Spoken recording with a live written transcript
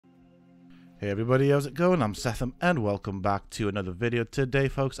Hey everybody, how's it going? I'm Sethum and welcome back to another video. Today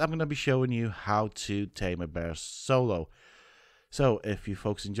folks, I'm going to be showing you how to tame a bear solo. So if you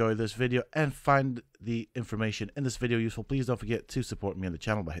folks enjoy this video and find the information in this video useful, please don't forget to support me on the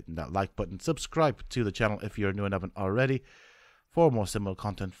channel by hitting that like button. Subscribe to the channel if you're new and haven't already for more similar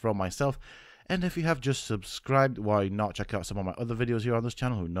content from myself. And if you have just subscribed, why not check out some of my other videos here on this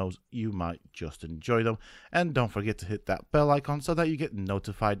channel? Who knows, you might just enjoy them. And don't forget to hit that bell icon so that you get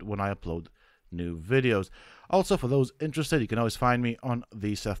notified when I upload new videos. Also, for those interested, you can always find me on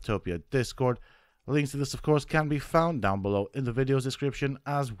the Sethtopia Discord. Links to this, of course, can be found down below in the video's description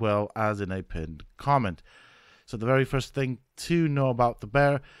as well as in a pinned comment. So the very first thing to know about the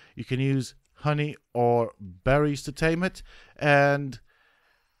bear, you can use honey or berries to tame it. And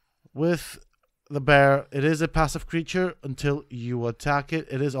with the bear, it is a passive creature until you attack it.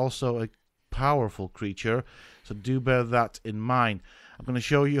 It is also a powerful creature, so do bear that in mind. I'm going to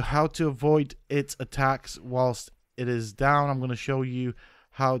show you how to avoid its attacks whilst it is down. I'm going to show you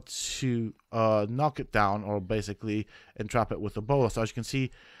how to knock it down, or basically entrap it with a bola. So as you can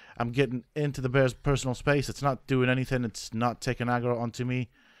see, I'm getting into the bear's personal space. It's not doing anything. It's not taking aggro onto me.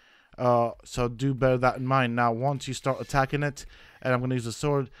 So do bear that in mind. Now once you start attacking it, and I'm going to use the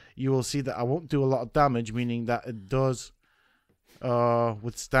sword, you will see that I won't do a lot of damage, meaning that it does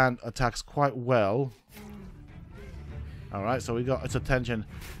withstand attacks quite well. Alright, so we got its attention.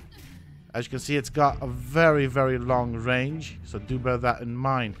 As you can see, it's got a very, very long range, so do bear that in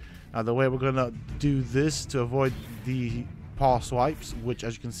mind. Now the way we're going to do this to avoid the paw swipes, which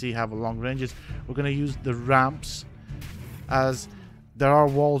as you can see have a long ranges, we're going to use the ramps, as there are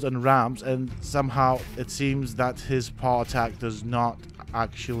walls and ramps, and somehow it seems that his paw attack does not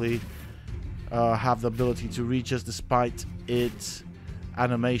actually have the ability to reach us, despite its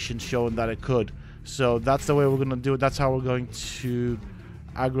animation showing that it could. So that's the way we're going to do it. That's how we're going to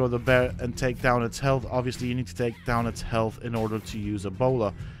aggro the bear and take down its health. Obviously you need to take down its health in order to use a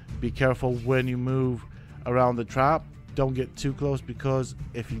bola. Be careful when you move around the trap. Don't get too close, because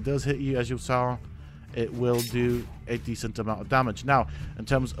if he does hit you, as you saw, it will do a decent amount of damage. Now in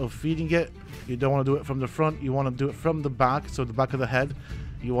terms of feeding it, you don't want to do it from the front, you want to do it from the back. So the back of the head,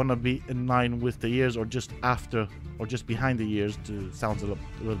 you want to be in line with the ears, or just after, or just behind the ears, to sounds a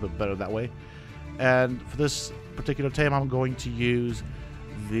little bit better that way. And for this particular tame, I'm going to use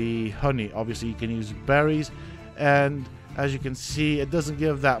the honey. Obviously you can use berries, and as you can see, it doesn't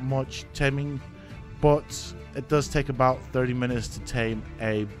give that much taming, but it does take about 30 minutes to tame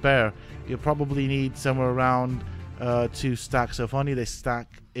a bear. You'll probably need somewhere around 2 stacks of honey. They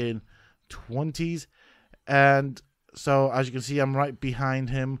stack in 20s, and so as you can see, I'm right behind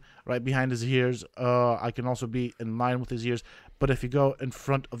him, right behind his ears. I can also be in line with his ears, but if you go in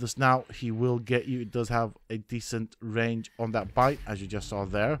front of the snout, he will get you. It does have a decent range on that bite, as you just saw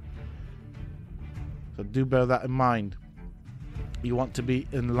there. So do bear that in mind. You want to be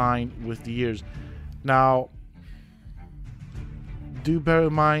in line with the ears. Now, do bear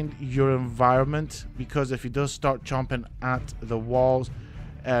in mind your environment, because if he does start chomping at the walls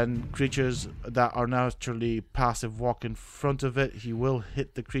and creatures that are naturally passive walk in front of it, he will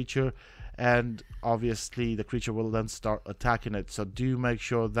hit the creature, and obviously the creature will then start attacking it. So do make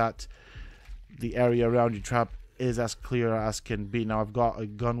sure that the area around your trap is as clear as can be. Now I've got a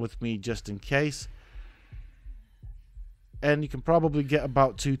gun with me just in case, and you can probably get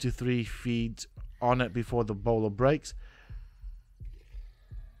about 2 to 3 feeds on it before the bola breaks.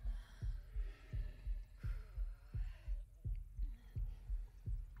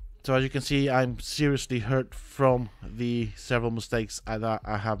 So as you can see, I'm seriously hurt from the several mistakes that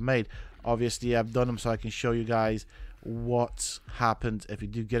I have made. Obviously I've done them so I can show you guys what happens if you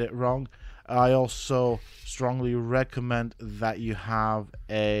do get it wrong. I also strongly recommend that you have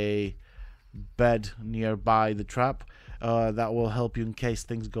a bed nearby the trap. That will help you in case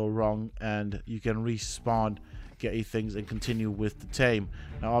things go wrong, and you can respawn, get your things, and continue with the tame.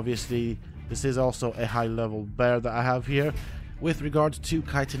 Now obviously this is also a high level bear that I have here. With regards to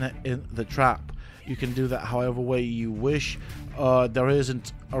kiting it in the trap, you can do that however way you wish. There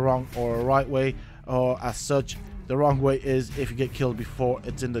isn't a wrong or a right way, or as such. The wrong way is if you get killed before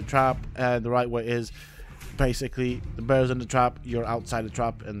it's in the trap, and the right way is basically the bear's in the trap, you're outside the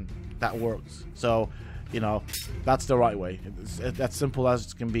trap, and that works. So you know, that's the right way. It's as simple as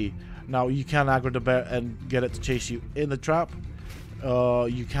it can be. Now you can aggro the bear and get it to chase you in the trap.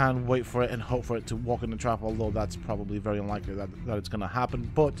 You can wait for it and hope for it to walk in the trap, although that's probably very unlikely that it's going to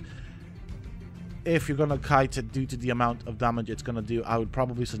happen. But if you're going to kite it due to the amount of damage it's going to do, I would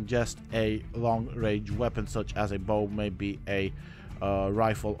probably suggest a long range weapon such as a bow, maybe a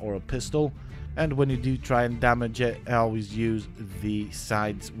rifle or a pistol. And when you do try and damage it, always use the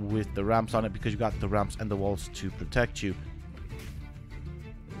sides with the ramps on it, because you got the ramps and the walls to protect you.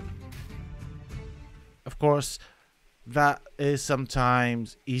 Of course, that is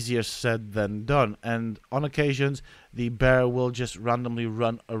sometimes easier said than done, and on occasions the bear will just randomly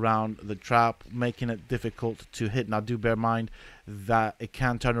run around the trap, making it difficult to hit. Now do bear in mind that it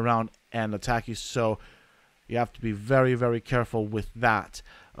can turn around and attack you, so you have to be very, very careful with that.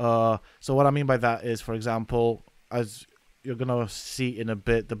 So what I mean by that is, for example, as you're gonna see in a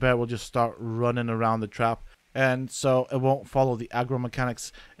bit, the bear will just start running around the trap, and so it won't follow the aggro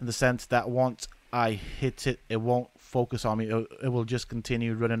mechanics, in the sense that once I hit it, it won't focus on me. It will just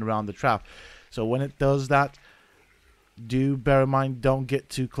continue running around the trap. So when it does that, do bear in mind, don't get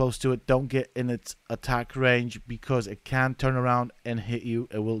too close to it. Don't get in its attack range, because it can turn around and hit you.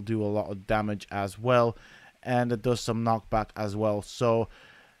 It will do a lot of damage as well, and it does some knockback as well. So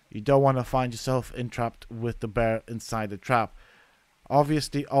you don't want to find yourself entrapped with the bear inside the trap.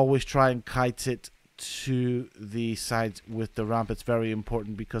 Obviously, always try and kite it to the sides with the ramp. It's very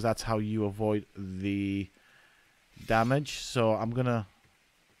important, because that's how you avoid the damage. So I'm gonna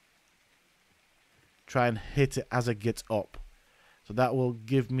try and hit it as it gets up, so that will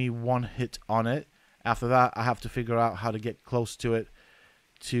give me one hit on it. After that, I have to figure out how to get close to it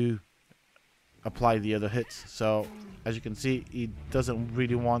to apply the other hits. So as you can see, he doesn't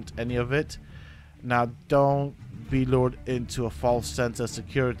really want any of it. Now don't be lured into a false sense of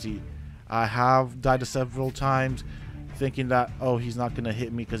security. I have died several times thinking that, oh, he's not going to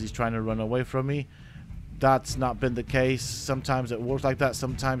hit me because he's trying to run away from me. That's not been the case. Sometimes it works like that.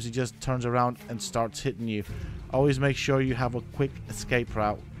 Sometimes he just turns around and starts hitting you. Always make sure you have a quick escape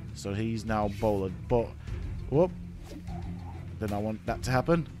route. So he's now bowled. But, whoop. Did not want that to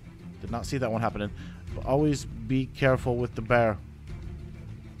happen. Did not see that one happening. But always be careful with the bear.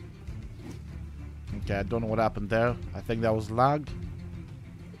 Okay, I don't know what happened there. I think that was lag.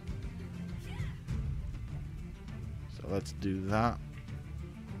 So let's do that.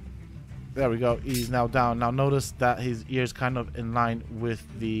 There we go. He's now down. Now notice that his ear's kind of in line with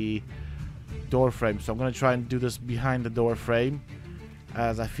the door frame. So I'm going to try and do this behind the door frame,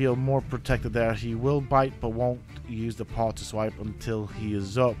 as I feel more protected there. He will bite but won't use the paw to swipe until he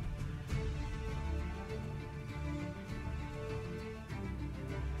is up.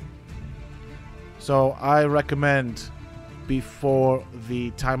 So I recommend, before the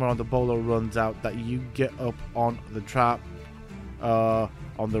timer on the bowler runs out, that you get up on the trap,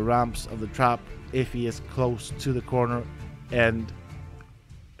 on the ramps of the trap, if he is close to the corner, and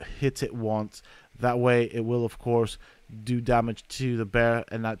hit it once. That way it will of course do damage to the bear,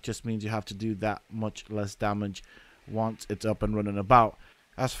 and that just means you have to do that much less damage once it's up and running about.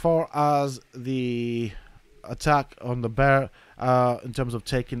 As far as the attack on the bear, in terms of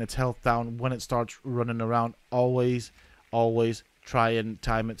taking its health down when it starts running around, always try and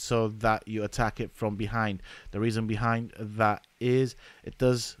time it so that you attack it from behind. The reason behind that is it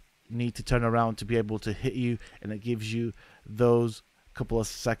does need to turn around to be able to hit you, and it gives you those couple of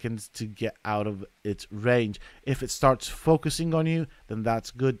seconds to get out of its range. If it starts focusing on you, then that's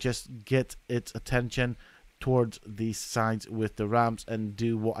good. Just get its attention towards the sides with the ramps and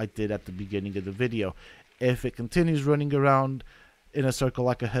do what I did at the beginning of the video. If it continues running around in a circle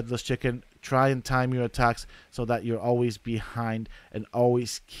like a headless chicken, try and time your attacks so that you're always behind, and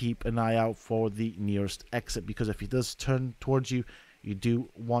always keep an eye out for the nearest exit, because if he does turn towards you, you do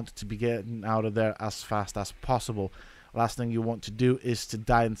want to be getting out of there as fast as possible. Last thing you want to do is to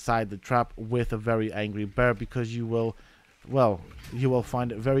die inside the trap with a very angry bear, because you will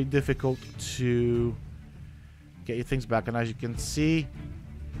find it very difficult to get your things back. And as you can see,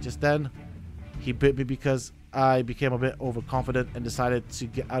 just then he bit me because I became a bit overconfident and decided to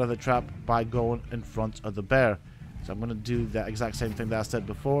get out of the trap by going in front of the bear. So I'm going to do that exact same thing that I said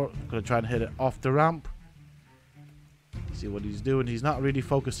before. I'm going to try and hit it off the ramp. See what he's doing. He's not really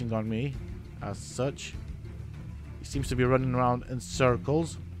focusing on me as such. He seems to be running around in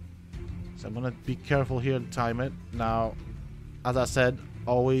circles. So I'm going to be careful here and time it. Now, as I said,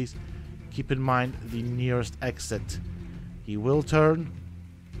 always keep in mind the nearest exit. He will turn.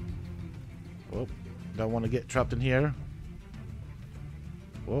 Whoop. Don't want to get trapped in here.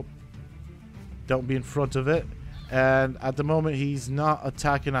 Whoop. Don't be in front of it. And at the moment he's not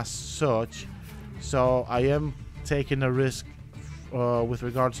attacking as such, so I am taking a risk with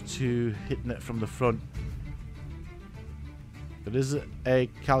regards to hitting it from the front. It is a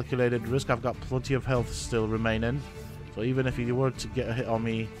calculated risk. I've got plenty of health still remaining, so even if he were to get a hit on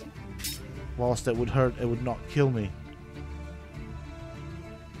me, whilst it would hurt, it would not kill me.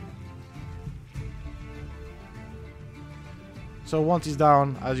 So once he's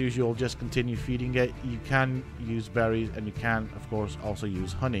down, as usual, just continue feeding it. You can use berries, and you can, of course, also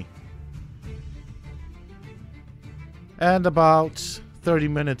use honey. And about 30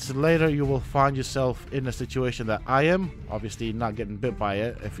 minutes later, you will find yourself in a situation that I am. Obviously not getting bit by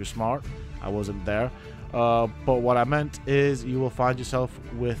it if you're smart. I wasn't there. But what I meant is you will find yourself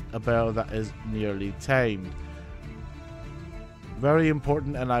with a bear that is nearly tamed. Very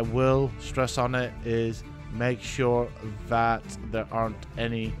important, and I will stress on it, is make sure that there aren't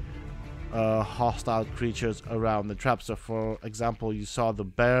any hostile creatures around the trap. So for example, you saw the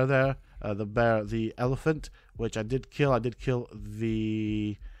bear there, the elephant, which I did kill. I did kill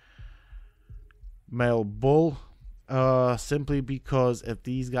the male bull, simply because if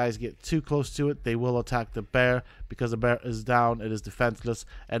these guys get too close to it, they will attack the bear. Because the bear is down, it is defenseless,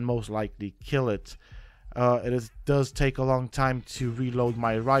 and most likely kill it. Does take a long time to reload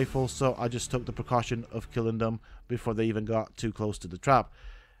my rifle, so I just took the precaution of killing them before they even got too close to the trap.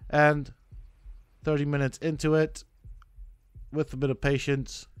 And 30 minutes into it, with a bit of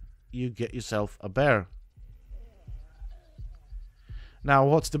patience, you get yourself a bear. Now,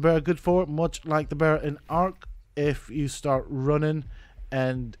 what's the bear good for? Much like the bear in Ark, if you start running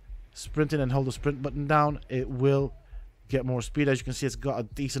and sprinting and hold the sprint button down, it will get more speed. As you can see, it's got a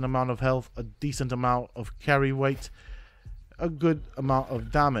decent amount of health, a decent amount of carry weight, a good amount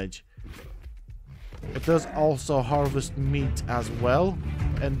of damage. It does also harvest meat as well,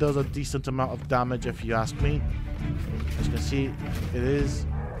 and does a decent amount of damage if you ask me. As you can see, it is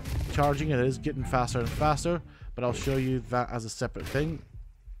charging, it is getting faster and faster, but I'll show you that as a separate thing.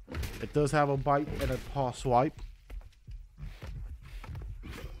 It does have a bite and a paw swipe. I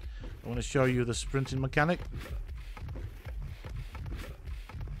want to show you the sprinting mechanic.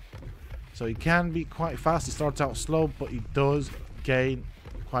 So he can be quite fast. He starts out slow, but he does gain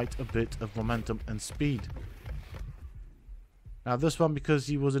quite a bit of momentum and speed. Now this one, because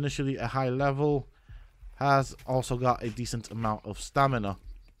he was initially a high level, has also got a decent amount of stamina.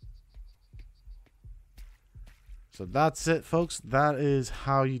 So that's it, folks. That is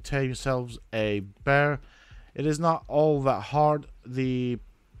how you tame yourselves a bear. It is not all that hard. The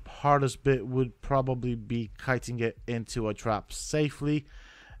hardest bit would probably be kiting it into a trap safely,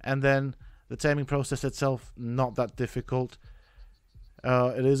 and then the taming process itself, not that difficult.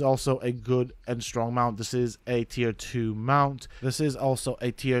 It is also a good and strong mount. This is a tier 2 mount. So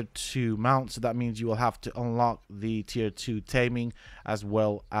that means you will have to unlock the tier 2 taming as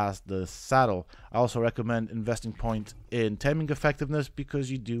well as the saddle. I also recommend investing point in taming effectiveness,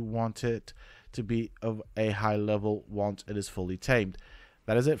 because you do want it to be of a high level once it is fully tamed.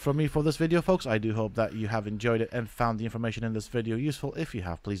 That is it from me for this video, folks. I do hope that you have enjoyed it and found the information in this video useful. If you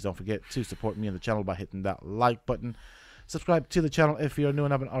have, please don't forget to support me and the channel by hitting that like button. Subscribe to the channel if you're new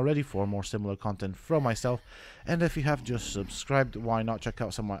and haven't already for more similar content from myself. And if you have just subscribed, why not check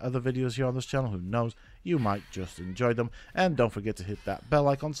out some of my other videos here on this channel? Who knows, you might just enjoy them. And don't forget to hit that bell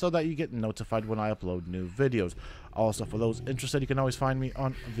icon so that you get notified when I upload new videos. Also, for those interested, you can always find me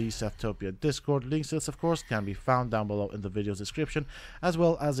on the Sethtopia Discord. Links to this, of course, can be found down below in the video's description, as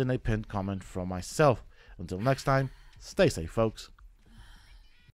well as in a pinned comment from myself. Until next time, stay safe, folks.